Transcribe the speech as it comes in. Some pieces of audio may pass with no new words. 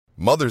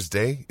Mother's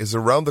Day is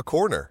around the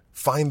corner.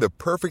 Find the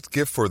perfect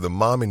gift for the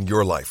mom in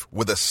your life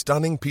with a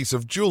stunning piece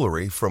of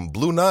jewelry from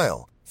Blue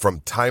Nile.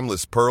 From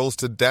timeless pearls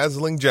to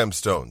dazzling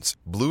gemstones,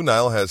 Blue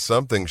Nile has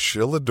something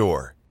she'll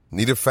adore.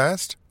 Need it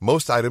fast?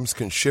 Most items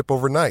can ship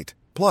overnight.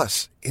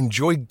 Plus,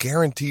 enjoy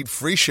guaranteed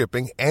free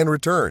shipping and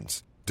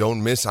returns.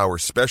 Don't miss our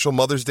special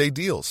Mother's Day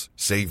deals.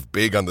 Save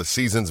big on the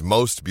season's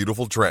most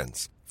beautiful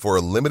trends. For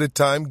a limited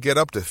time, get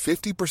up to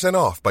 50%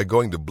 off by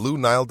going to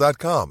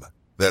BlueNile.com.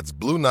 That's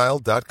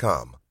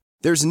BlueNile.com.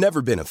 There's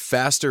never been a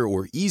faster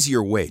or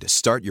easier way to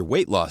start your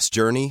weight loss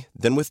journey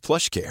than with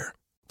PlushCare.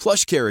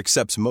 PlushCare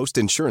accepts most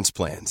insurance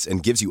plans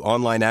and gives you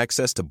online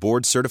access to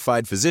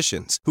board-certified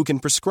physicians who can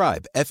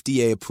prescribe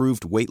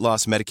FDA-approved weight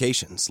loss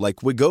medications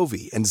like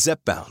Wegovy and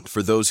Zepbound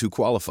for those who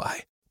qualify.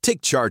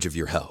 Take charge of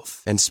your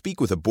health and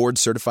speak with a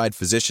board-certified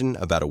physician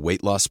about a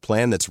weight loss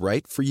plan that's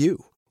right for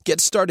you.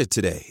 Get started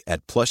today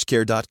at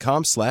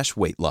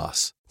plushcare.com/weight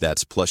loss.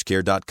 That's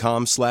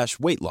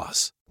plushcare.com/weight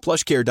loss.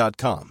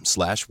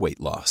 plushcare.com/weight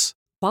loss.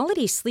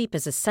 Quality sleep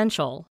is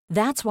essential.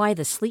 That's why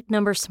the Sleep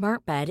Number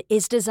Smart Bed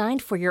is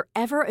designed for your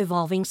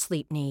ever-evolving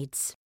sleep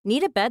needs.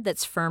 Need a bed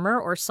that's firmer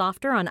or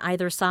softer on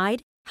either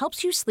side?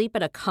 Helps you sleep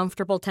at a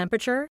comfortable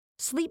temperature?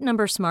 Sleep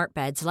Number Smart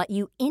Beds let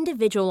you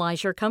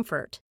individualize your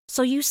comfort,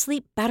 so you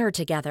sleep better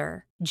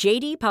together.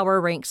 J.D. Power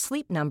ranks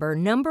Sleep Number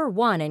number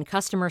 1 in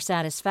customer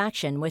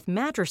satisfaction with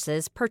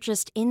mattresses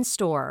purchased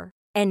in-store.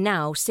 And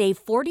now, save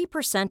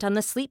 40% on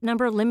the Sleep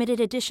Number Limited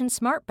Edition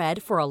Smart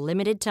Bed for a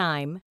limited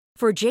time.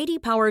 For J.D.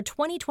 Power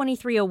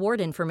 2023 award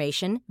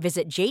information,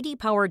 visit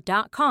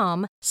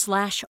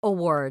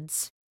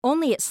jdpower.com/awards.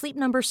 Only at Sleep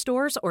Number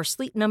stores or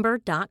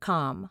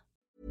sleepnumber.com.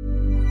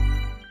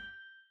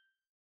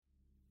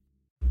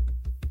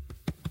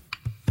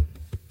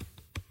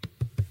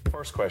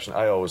 First question,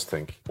 I always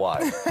think,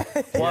 why?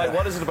 Why?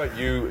 What is it about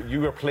you?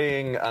 You were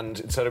playing, and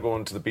instead of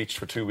going to the beach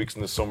for 2 weeks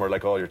in the summer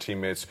like all your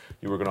teammates,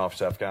 you were going off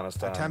to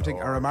Afghanistan. Attempting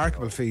a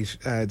remarkable feat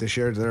this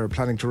year. They're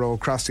planning to row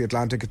across the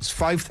Atlantic. It's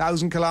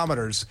 5,000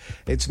 kilometres.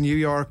 It's New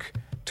York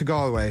to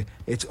Galway.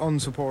 It's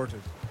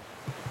unsupported.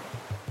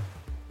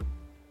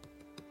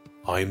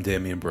 I'm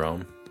Damien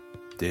Brown.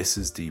 This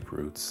is Deep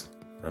Roots.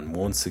 And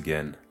once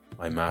again,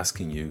 I'm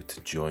asking you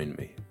to join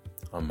me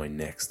on my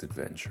next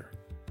adventure.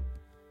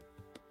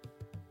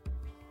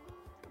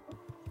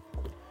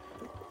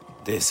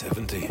 Day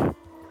 70.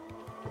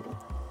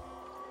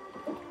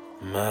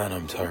 Man,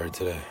 I'm tired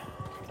today.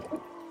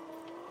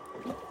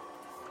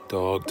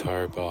 Dog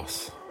tired,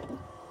 boss.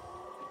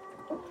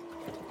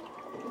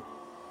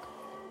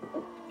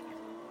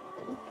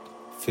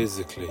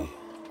 Physically,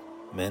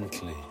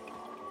 mentally,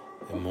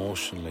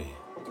 emotionally,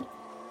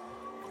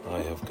 I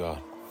have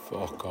got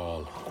fuck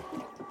all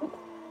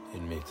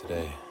in me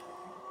today.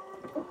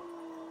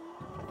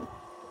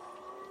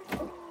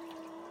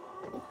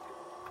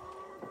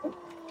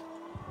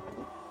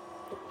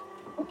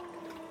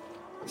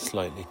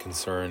 Slightly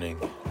concerning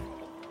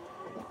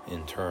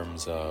in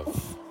terms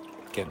of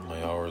getting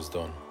my hours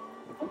done.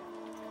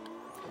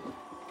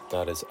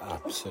 That is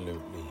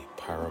absolutely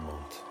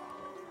paramount.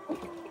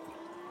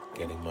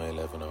 Getting my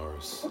 11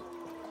 hours.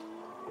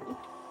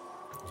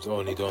 I've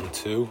only done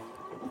 2.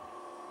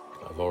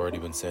 I've already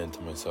been saying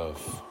to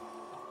myself,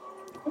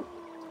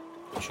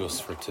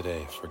 just for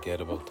today, forget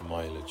about the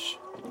mileage.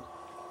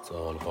 It's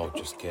all about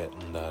just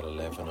getting that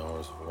 11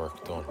 hours of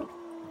work done.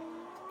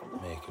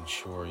 Making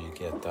sure you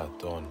get that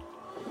done,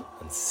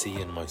 and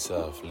seeing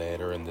myself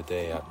later in the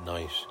day at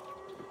night,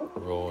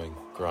 rowing,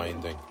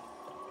 grinding,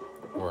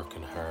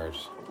 working hard,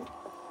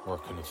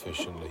 working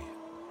efficiently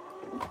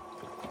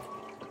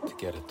to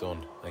get it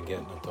done and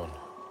getting it done.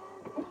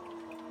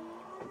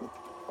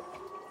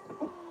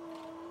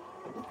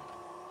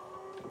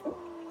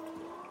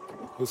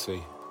 We'll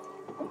see.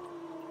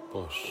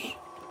 But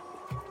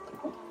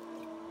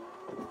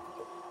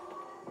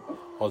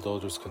although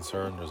there's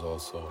concern, there's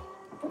also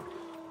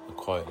a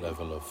quiet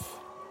level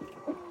of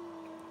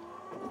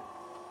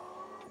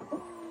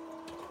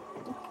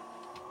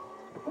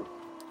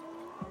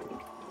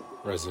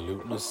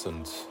resoluteness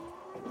and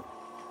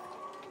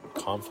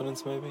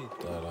confidence, maybe,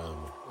 that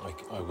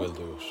I will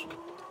do it.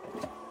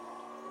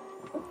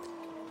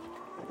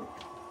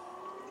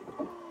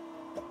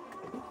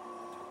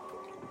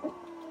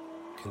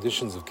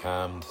 Conditions have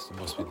calmed. It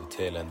must be the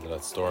tail end of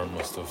that storm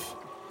must have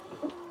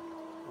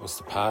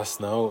passed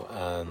now,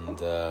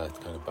 and it's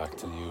kind of back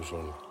to the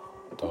usual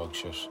dog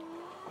shit.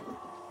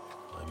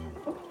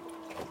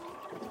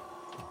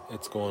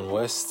 It's going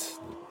west,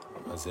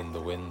 as in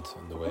the wind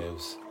and the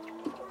waves.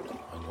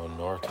 I'm going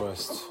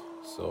northwest,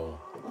 so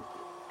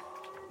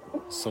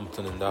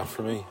something in that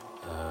for me.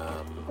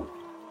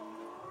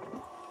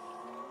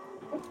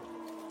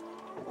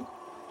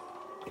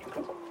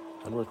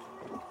 And we're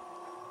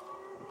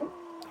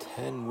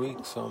 10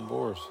 weeks on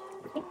board.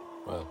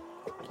 Well,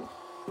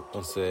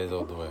 don't say it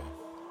all the way.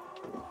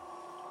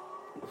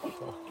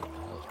 Fucking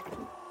hell.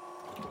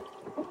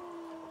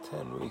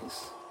 10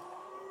 weeks.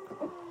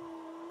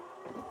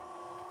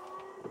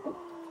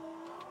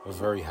 I'm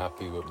very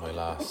happy with my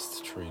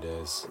last 3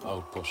 days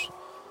output.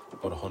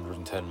 about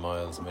 110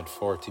 miles. I made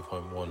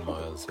 40.1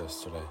 miles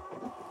yesterday.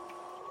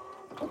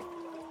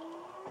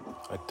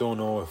 I don't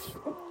know if...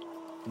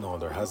 No,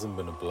 there hasn't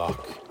been a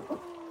block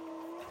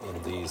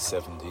in these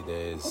 70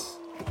 days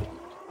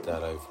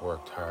that I've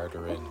worked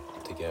harder in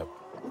to get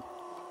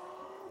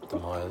the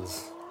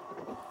miles.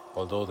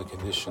 Although the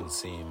conditions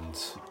seemed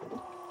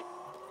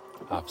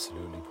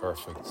absolutely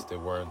perfect, they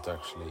weren't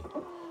actually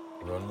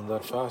running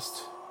that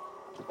fast.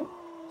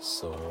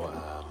 So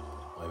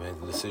I made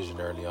the decision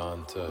early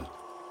on to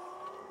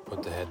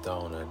put the head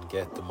down and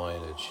get the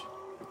mileage,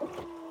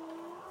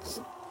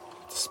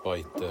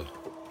 despite the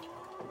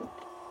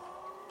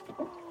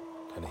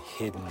kind of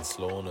hidden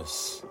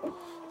slowness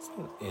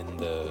in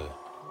the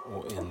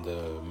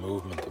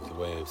movement of the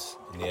waves,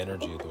 in the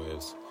energy of the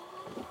waves.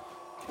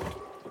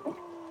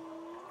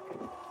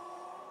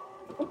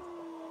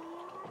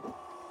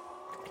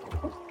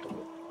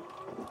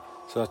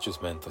 So that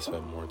just meant I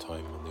spent more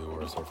time on the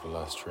oars over the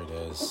last 3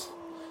 days.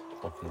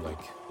 Up in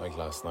like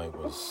last night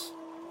was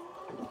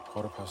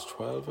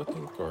 12:15, I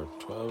think, or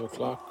 12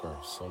 o'clock or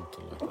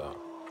something like that.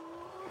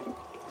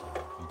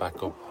 I'm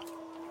back up.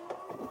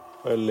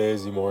 Well,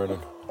 lazy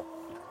morning.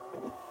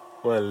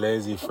 Well,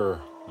 lazy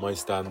for my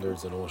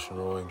standards in ocean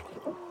rowing.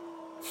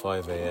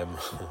 5 a.m.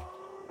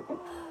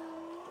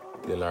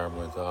 The alarm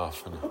went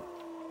off, and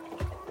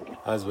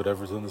as with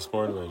everything this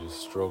morning, I just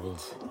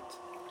struggled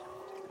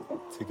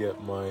to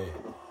get my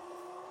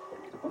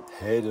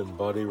head and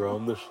body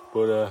around it,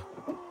 but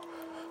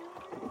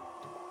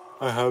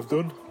I have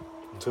done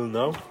until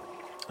now,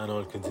 and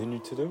I'll continue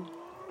to do.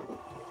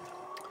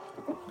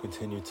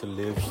 Continue to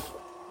live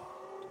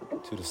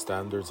to the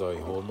standards I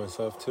hold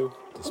myself to,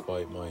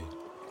 despite my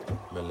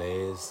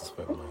malaise,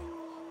 despite my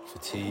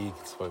fatigue,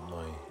 despite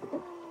my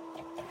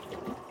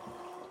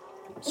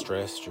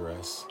stress,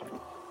 duress,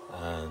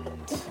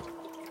 and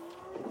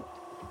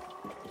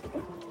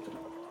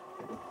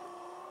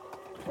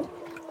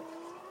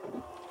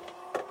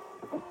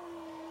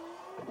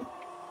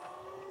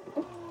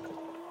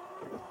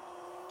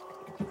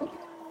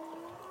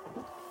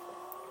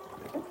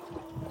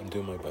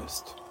do my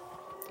best.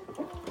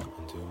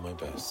 And do my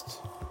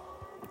best.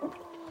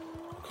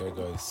 Okay,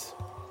 guys.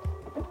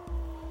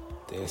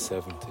 Day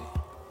 70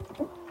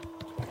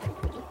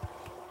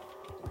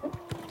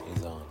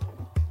 is on.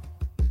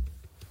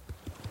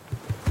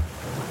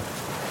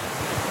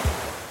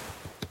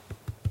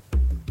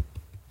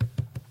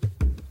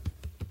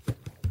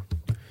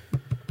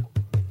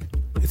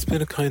 It's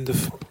been a kind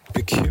of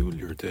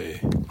peculiar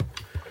day.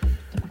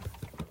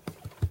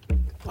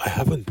 I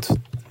haven't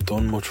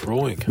done much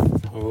rowing.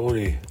 I've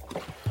only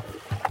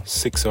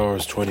 6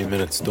 hours 20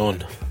 minutes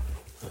done,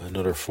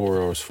 another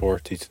 4 hours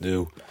 40 to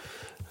do,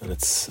 and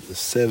it's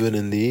 7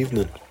 in the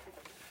evening,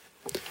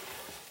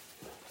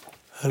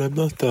 and I'm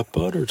not that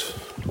bothered.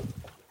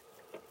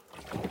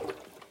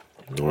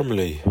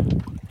 Normally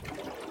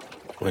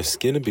my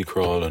skin would be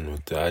crawling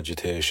with the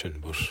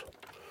agitation, but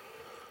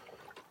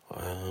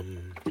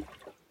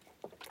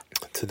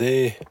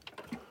today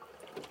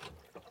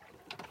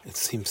it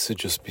seems to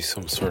just be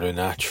some sort of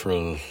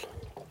natural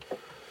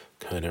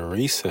kind of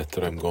reset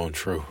that I'm going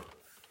through.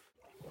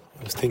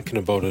 I was thinking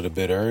about it a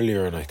bit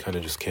earlier, and I kind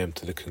of just came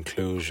to the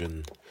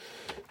conclusion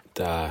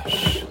that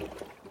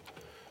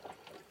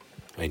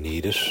I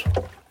need it,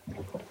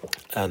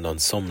 and on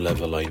some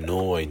level I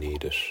know I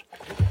need it.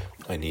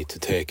 I need to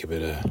take a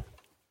bit of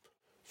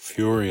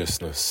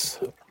furiousness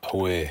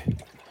away,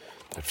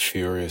 that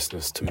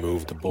furiousness to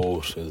move the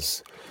boat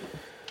as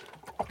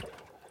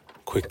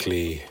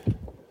quickly,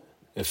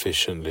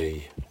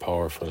 efficiently,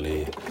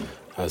 powerfully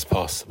as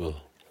possible.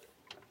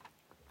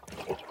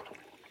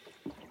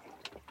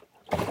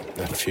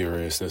 That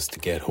furiousness to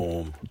get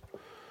home,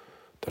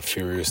 that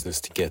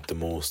furiousness to get the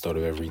most out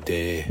of every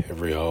day,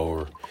 every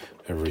hour,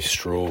 every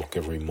stroke,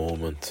 every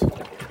moment.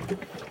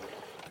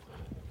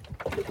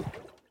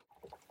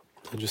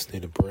 I just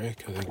need a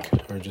break, I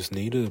think, or just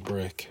needed a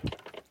break.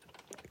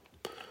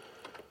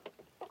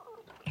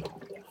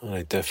 And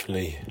I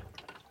definitely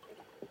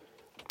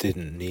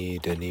didn't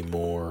need any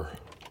more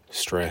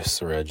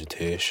stress or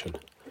agitation.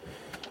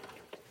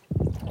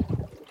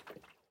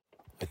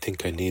 I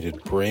think I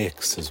needed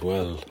breaks as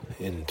well,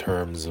 in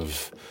terms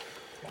of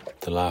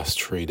the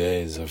last 3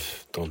 days.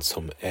 I've done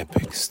some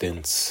epic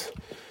stints,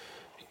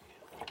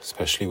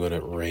 especially when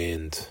it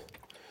rained,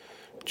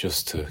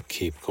 just to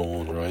keep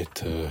going, right?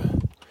 To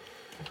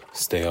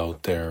stay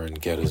out there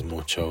and get as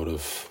much out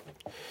of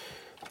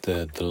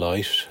the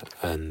light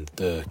and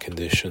the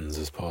conditions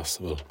as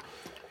possible.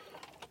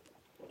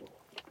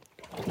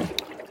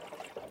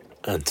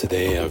 And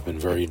today I've been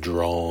very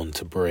drawn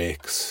to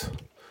breaks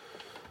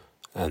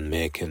and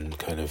making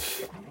kind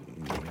of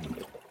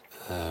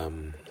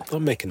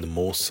not making the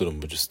most of them,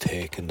 but just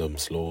taking them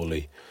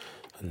slowly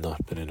and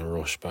not been in a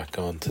rush back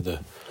onto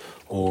the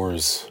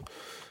oars.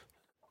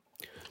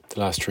 The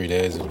last 3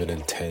 days have been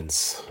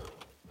intense,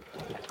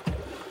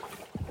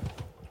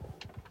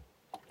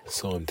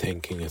 so I'm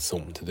thinking it's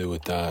something to do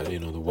with that. You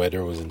know, the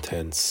weather was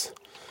intense.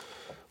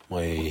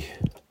 My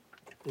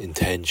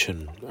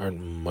intention, or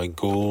my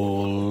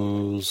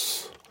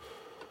goals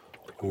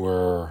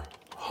were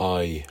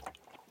high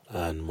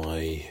and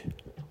my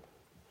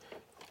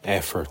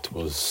effort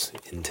was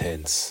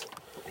intense.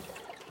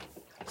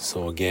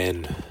 So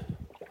again,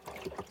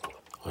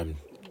 I'm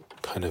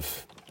kind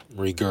of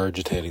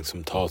regurgitating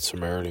some thoughts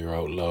from earlier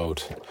out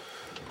loud.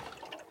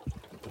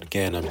 But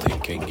again, I'm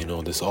thinking,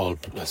 this all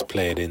has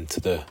played into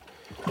the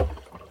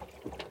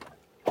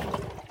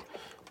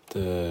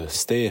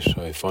state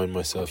I find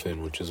myself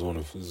in, which is one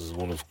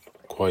of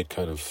quite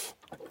kind of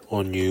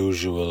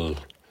unusual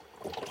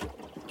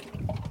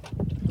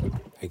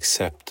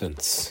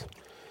acceptance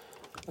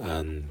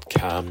and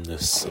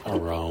calmness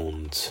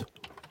around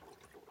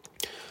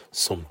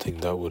something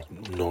that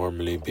would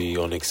normally be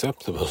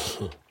unacceptable.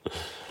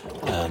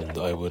 And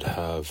I would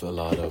have a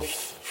lot of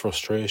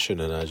frustration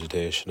and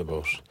agitation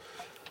about.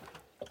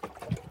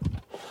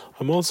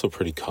 I'm also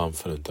pretty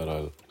confident that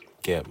I'll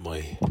get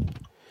my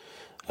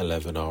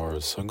 11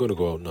 hours. I'm going to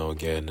go out now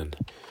again, and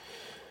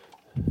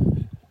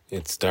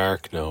it's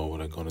dark now,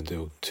 but I'm going to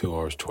do 2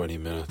 hours 20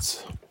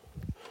 minutes.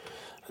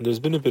 And there's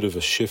been a bit of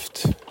a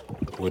shift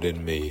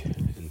within me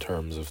in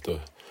terms of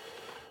the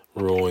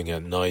rowing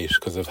at night,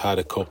 because I've had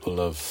a couple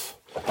of,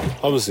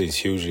 obviously it's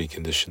hugely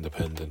condition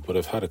dependent, but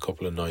I've had a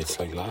couple of nights,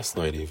 like last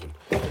night even,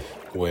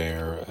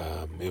 where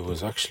it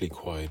was actually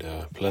quite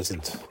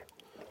pleasant.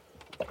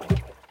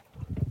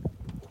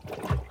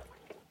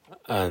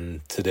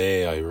 And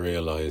today I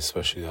realised,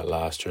 especially that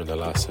last year in the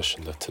last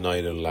session, that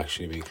tonight it'll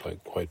actually be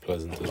quite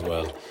pleasant as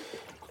well,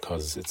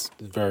 because it's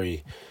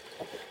very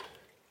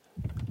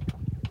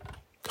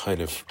kind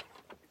of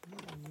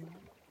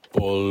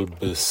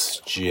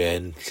bulbous,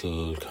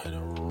 gentle, kind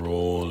of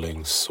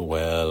rolling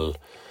swell.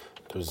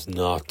 There's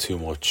not too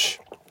much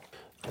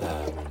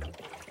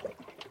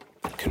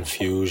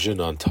confusion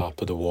on top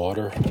of the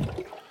water,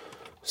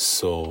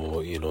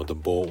 so the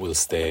boat will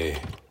stay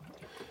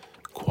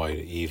quite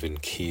even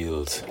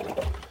keeled,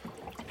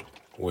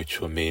 which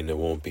will mean it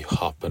won't be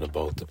hopping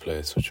about the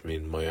place, which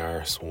means my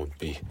arse won't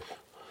be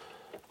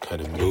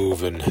kind of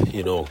moving,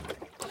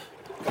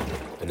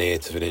 an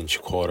eighth of an inch, a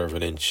quarter of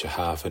an inch, a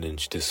half an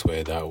inch this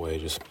way, that way,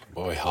 just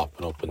by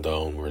hopping up and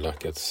down, where that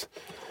gets,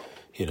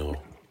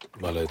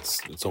 well,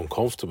 it's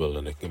uncomfortable,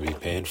 and it can be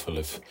painful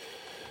if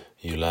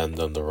you land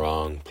on the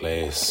wrong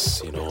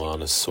place,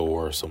 on a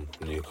sore or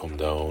something. You come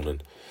down,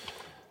 and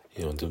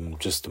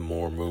the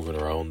more moving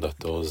around that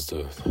does,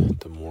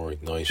 the more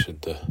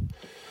ignited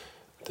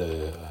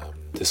the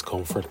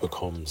discomfort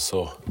becomes.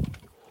 So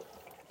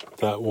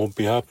that won't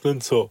be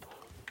happening. So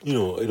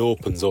it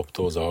opens up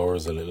those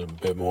hours a little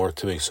bit more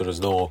to me. So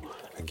there's no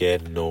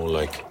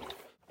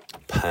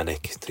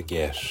panic to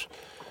get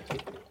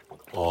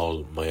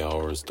all my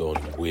hours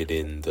done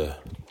within the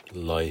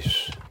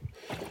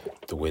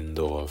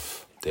window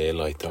of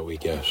daylight that we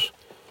get,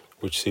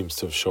 which seems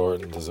to have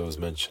shortened, as I was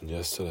mentioned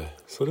yesterday.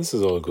 So this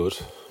is all good.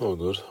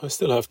 I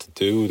still have to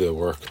do the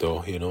work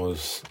though,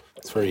 it's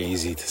very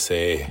easy to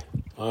say,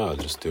 I'll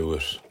just do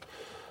it.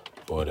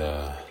 But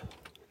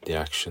the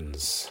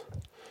actions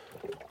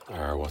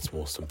are what's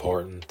most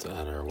important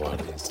and are what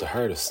is the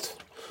hardest.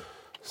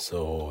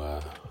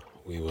 So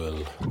we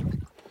will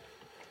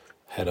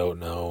head out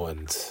now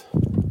and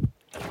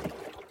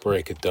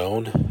break it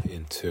down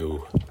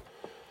into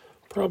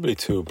probably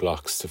 2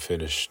 blocks to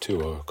finish.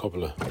 A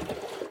couple of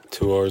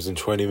 2 hours and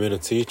 20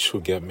 minutes each will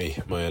get me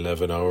my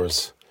 11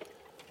 hours.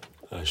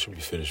 I should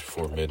be finished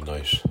before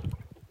midnight.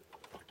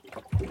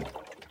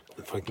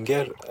 If I can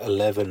get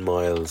 11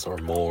 miles or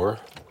more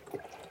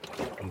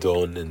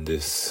done in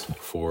this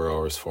 4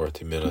 hours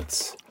 40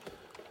 minutes,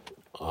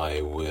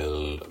 I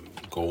will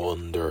go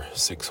under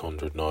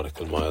 600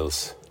 nautical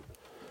miles.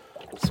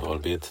 So I'll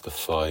be into the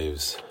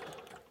 5s.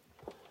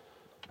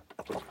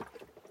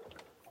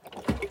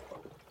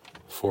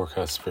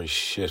 Forecast is pretty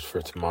shit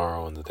for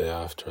tomorrow and the day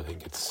after. I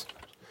think it's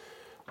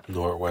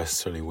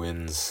northwesterly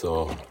winds,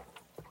 so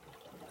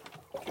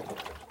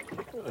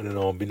I don't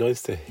know, it'd be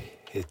nice to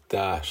hit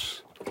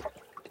that.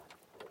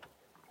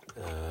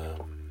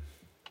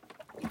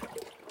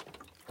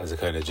 As a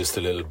kind of just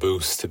a little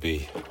boost to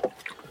be.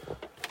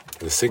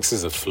 The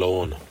 6s have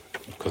flown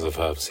because I've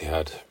obviously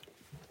had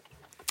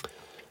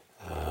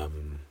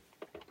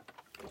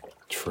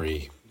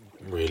 3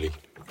 really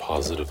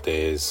positive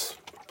days.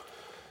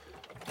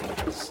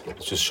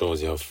 It just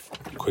shows you how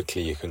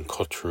quickly you can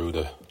cut through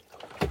the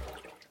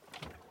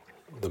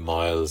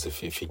miles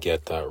if you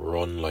get that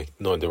run.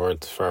 No, they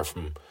weren't far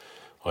from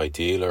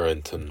ideal or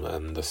anything,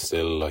 and they're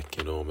still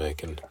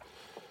making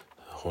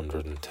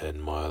 110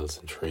 miles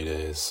in 3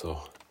 days.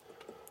 So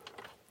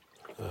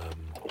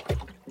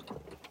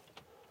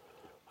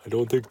I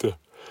don't think the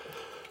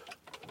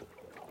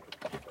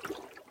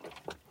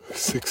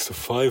 6 to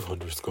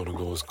 500 is going to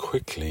go as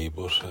quickly,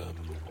 but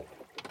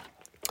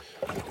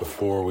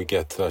before we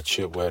get to that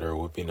shit weather, it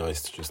would be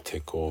nice to just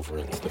tick over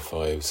into the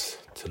 5s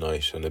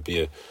tonight, and it'd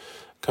be a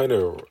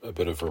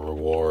bit of a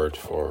reward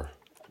for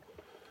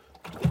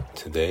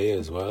today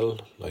as well,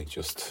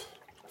 just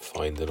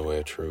finding a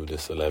way through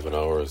this 11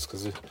 hours,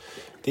 because the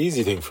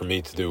easy thing for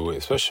me to do,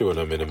 especially when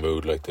I'm in a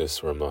mood like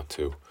this where I'm not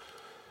too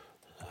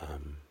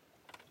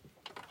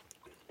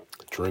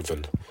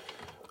driven,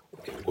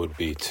 it would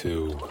be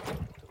to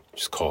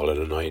just call it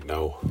a night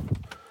now.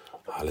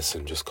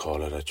 Listen, just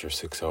call it at your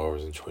 6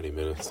 hours and 20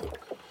 minutes. And,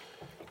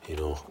 you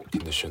know,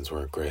 conditions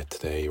weren't great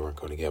today. You weren't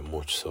going to get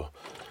much. So,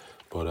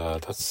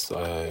 but that's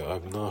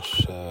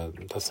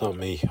not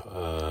me.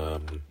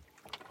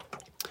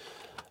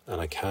 And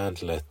I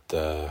can't let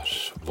that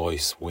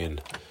voice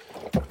win.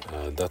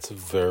 That's a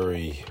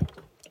very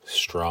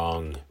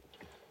strong,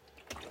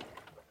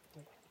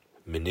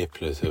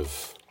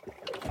 manipulative,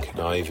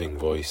 conniving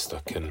voice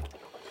that can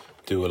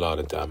do a lot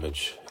of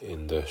damage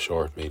in the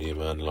short,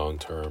 medium and long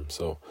term.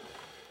 So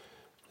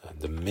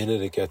the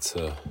minute it gets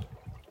a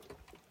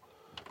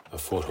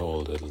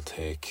foothold, it'll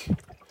take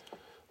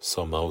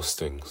some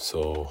ousting.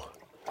 So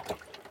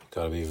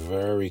gotta be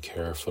very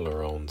careful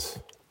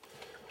around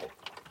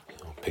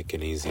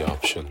picking easy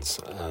options.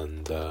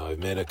 And I've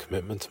made a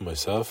commitment to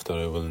myself that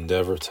I will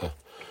endeavour to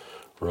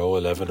row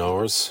 11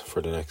 hours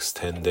for the next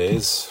 10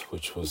 days,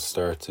 which was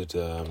started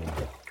on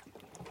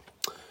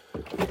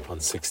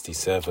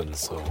 67.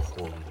 So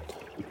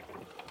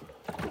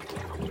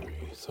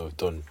so I've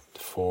done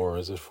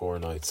 4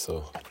 nights,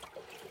 so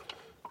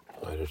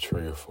either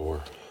 3 or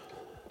 4.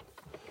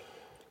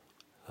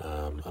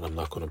 And I'm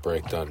not going to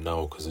break that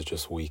now because it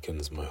just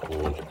weakens my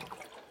whole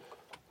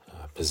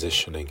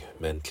positioning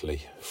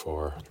mentally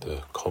for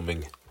the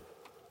coming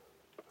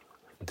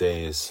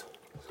days.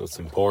 So it's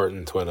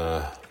important when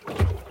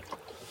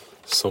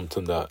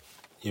something that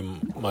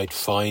you might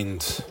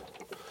find,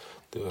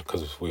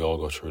 because we all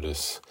go through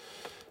this,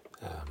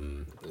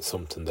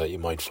 something that you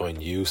might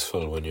find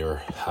useful when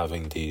you're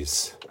having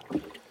these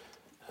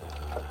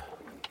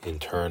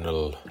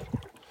internal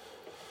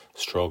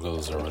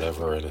struggles or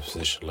whatever in a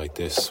position like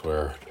this,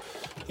 where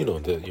you know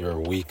that your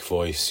weak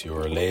voice,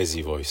 your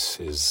lazy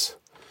voice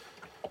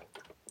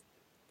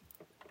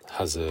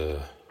has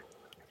a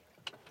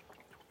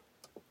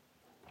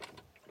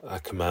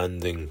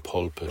commanding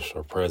pulpit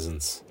or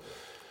presence,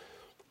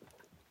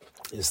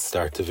 is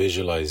start to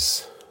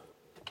visualize.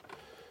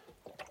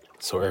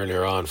 So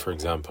earlier on, for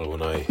example,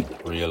 when I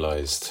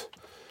realized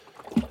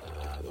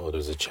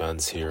there's a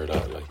chance here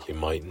that like you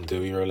mightn't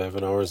do your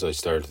 11 hours, I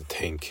started to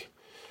think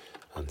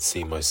and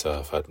see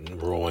myself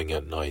rowing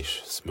at night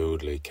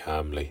smoothly,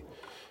 calmly,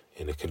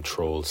 in a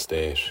controlled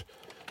state,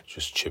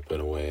 just chipping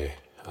away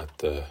at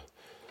the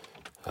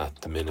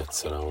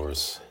minutes and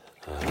hours,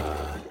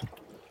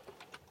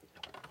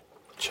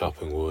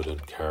 chopping wood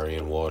and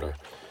carrying water,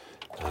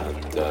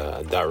 and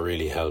that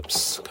really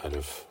helps kind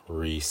of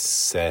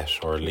reset,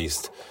 or at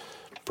least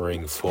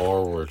bring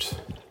forward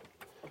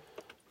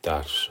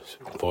that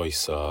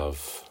voice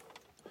of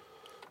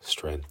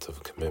strength,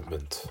 of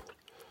commitment,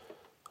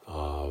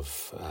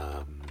 of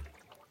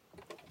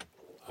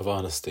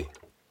honesty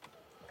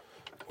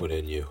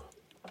within you.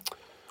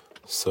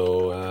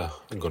 So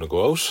I'm going to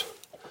go out,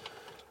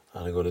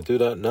 and I'm going to do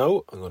that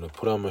now. I'm going to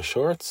put on my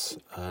shorts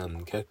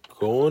and get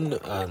going,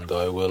 and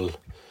I will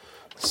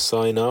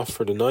sign off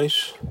for the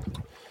night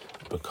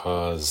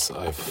because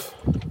I've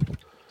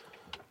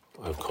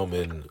come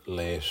in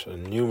late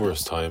and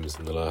numerous times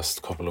in the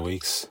last couple of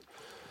weeks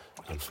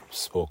and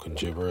spoken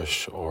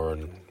gibberish, or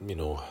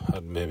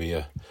had maybe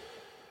a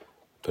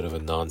bit of a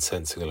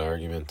nonsensical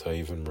argument. I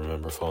even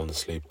remember falling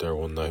asleep there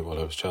one night while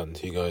I was chatting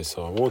to you guys,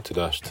 so I won't do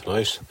that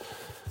tonight.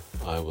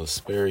 I will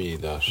spare you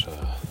that.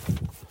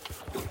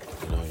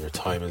 Your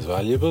time is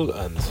valuable,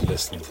 and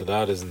listening to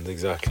that isn't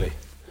exactly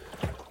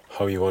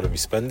how you want to be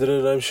spending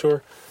it, I'm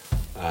sure.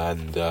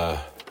 And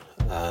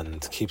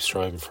keep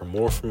striving for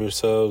more from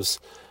yourselves,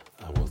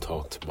 and we'll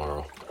talk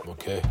tomorrow.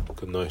 Okay,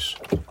 good night.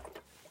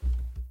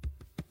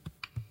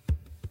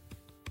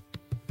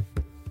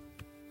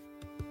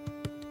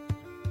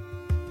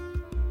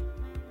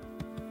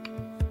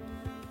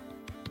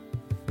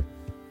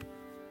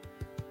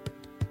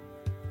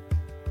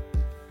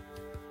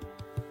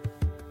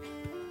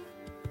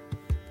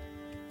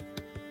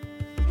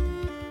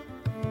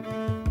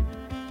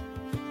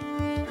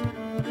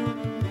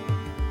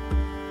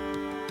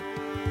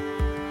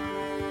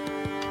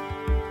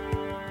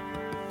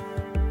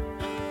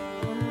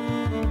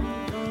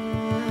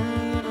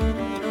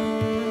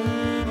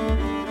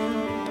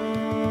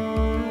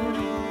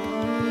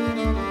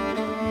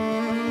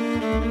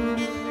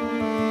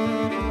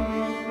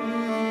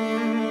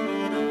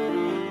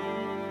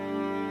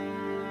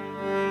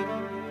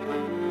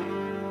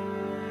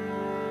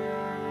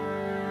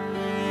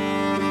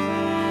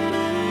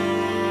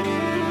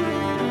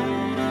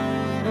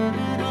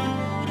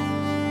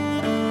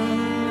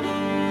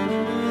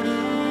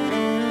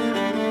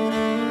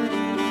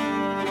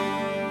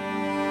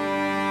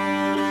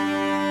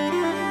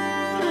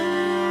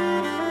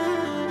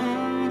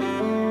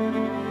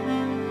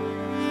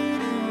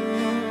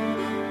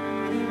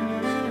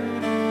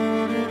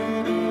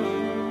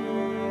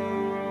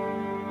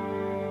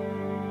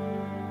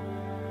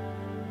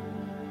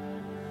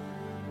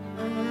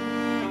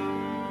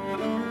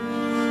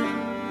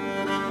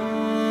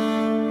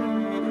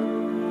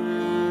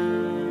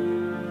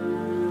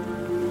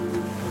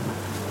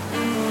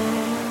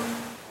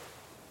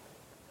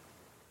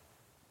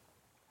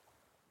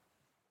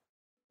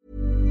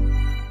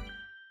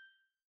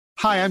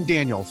 Hi, I'm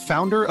Daniel,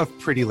 founder of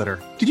Pretty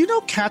Litter. Did you know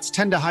cats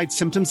tend to hide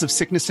symptoms of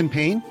sickness and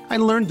pain? I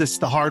learned this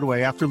the hard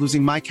way after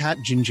losing my cat,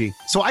 Gingy.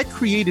 So I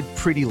created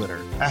Pretty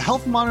Litter, a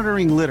health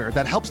monitoring litter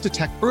that helps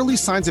detect early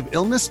signs of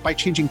illness by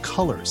changing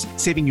colors,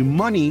 saving you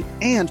money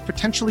and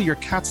potentially your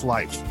cat's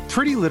life.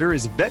 Pretty Litter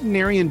is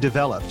veterinarian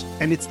developed,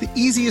 and it's the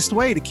easiest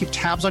way to keep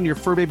tabs on your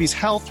fur baby's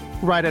health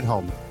right at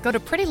home. Go to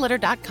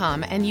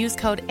prettylitter.com and use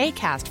code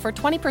ACAST for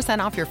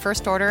 20% off your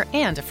first order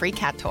and a free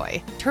cat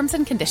toy. Terms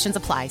and conditions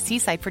apply. See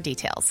site for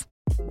details.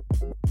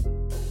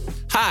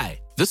 Hi,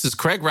 this is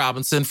Craig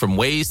Robinson from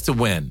Ways to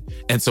Win,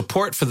 and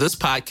support for this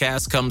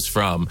podcast comes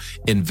from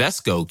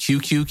Invesco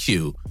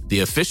QQQ,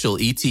 the official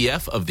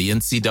ETF of the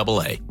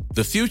NCAA.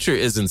 The future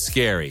isn't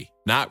scary.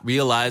 Not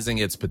realizing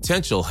its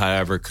potential,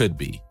 however, could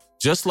be.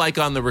 Just like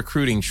on the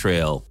recruiting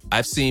trail,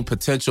 I've seen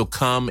potential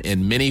come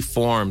in many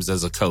forms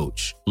as a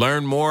coach.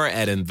 Learn more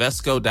at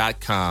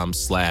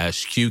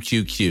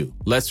Invesco.com/QQQ.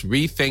 Let's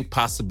rethink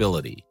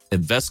possibility.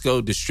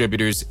 Invesco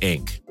Distributors,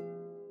 Inc.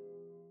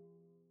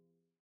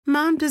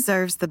 Mom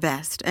deserves the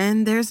best,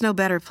 and there's no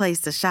better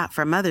place to shop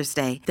for Mother's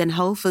Day than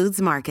Whole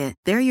Foods Market.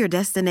 They're your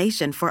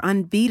destination for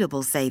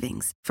unbeatable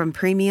savings, from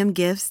premium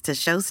gifts to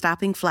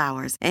show-stopping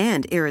flowers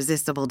and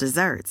irresistible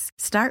desserts.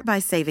 Start by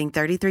saving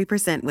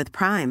 33% with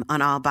Prime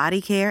on all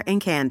body care and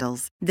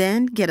candles.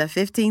 Then get a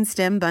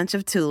 15-stem bunch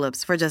of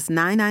tulips for just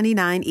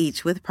 $9.99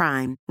 each with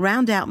Prime.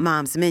 Round out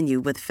Mom's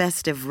menu with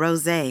festive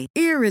rosé,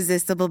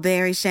 irresistible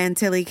berry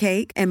chantilly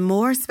cake, and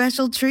more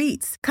special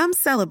treats. Come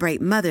celebrate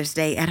Mother's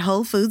Day at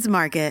Whole Foods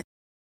Market.